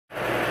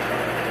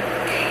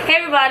Hey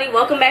everybody,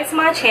 welcome back to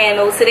my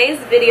channel. Today's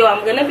video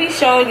I'm going to be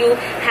showing you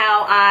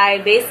how I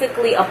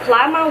basically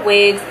apply my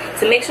wigs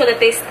to make sure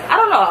that they, I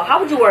don't know, how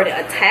would you word it,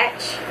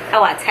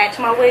 how I attach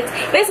my wigs,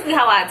 basically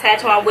how I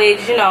attach my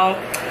wigs, you know,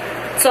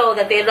 so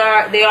that they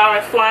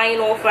aren't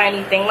flying off or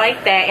anything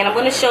like that. And I'm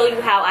going to show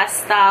you how I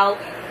style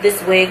this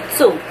wig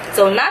too.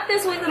 So not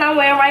this wig that I'm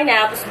wearing right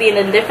now, this will be in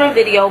a different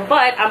video,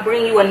 but I'm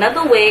bringing you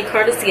another wig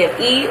courtesy of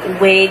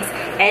ewigsna.com.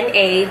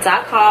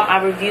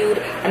 I reviewed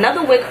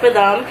another wig for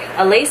them,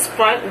 a lace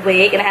front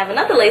wig, and I have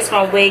another lace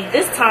front wig.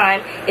 This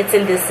time it's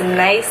in this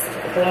nice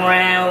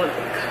brown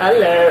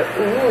color.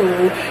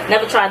 Ooh,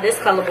 never tried this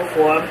color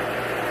before.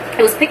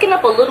 It was picking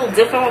up a little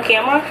different on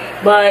camera,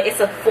 but it's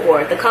a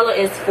 4. The color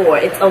is 4.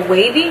 It's a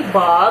wavy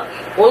bob.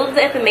 All of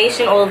the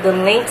information, all of the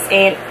links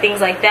and things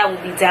like that will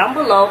be down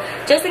below,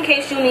 just in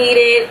case you need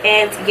it.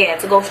 And yeah,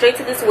 to go straight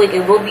to this wig,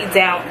 it will be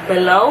down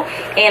below.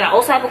 And I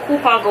also have a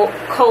coupon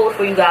code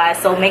for you guys,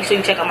 so make sure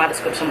you check out my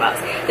description box.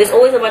 There's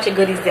always a bunch of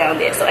goodies down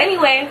there. So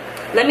anyway,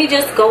 let me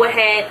just go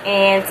ahead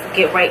and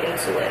get right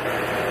into it.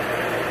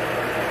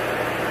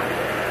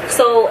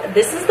 So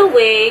this is the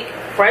wig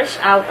fresh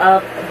out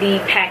of the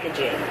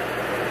packaging.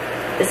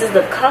 This is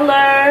the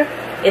color.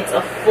 It's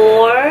a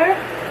 4.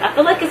 I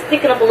feel like it's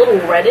picking up a little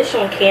reddish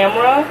on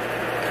camera,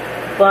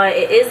 but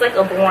it is like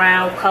a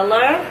brown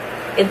color.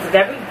 It's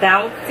very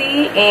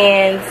bouncy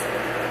and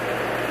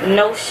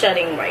no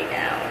shedding right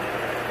now.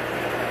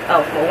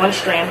 Oh, for one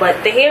strand,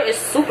 but the hair is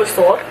super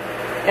soft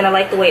and I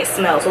like the way it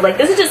smells. So like,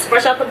 this is just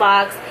fresh out the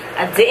box.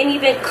 I didn't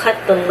even cut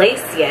the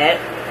lace yet,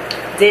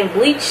 didn't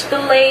bleach the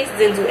lace,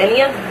 didn't do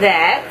any of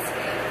that.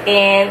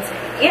 And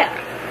yeah,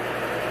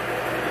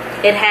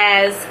 it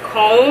has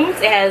combs.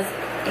 It has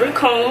 3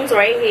 combs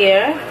right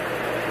here,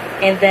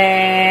 and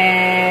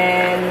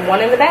then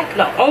 1 in the back.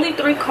 No, only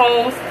 3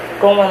 combs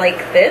going like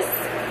this,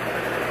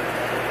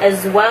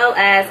 as well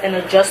as an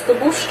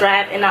adjustable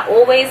strap. And I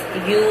always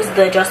use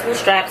the adjustable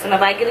straps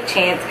whenever I get a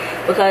chance,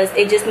 because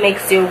it just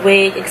makes your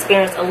wig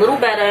experience a little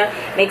better,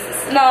 makes it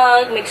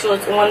snug, make sure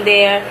it's on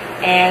there.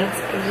 And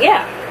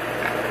yeah,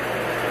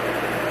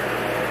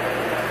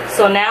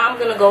 so now I'm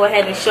going to go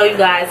ahead and show you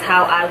guys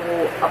how I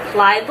will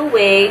apply the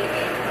wig,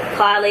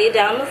 lay it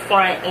down the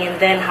front, and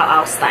then how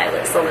I'll style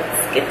it. So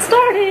let's get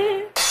started.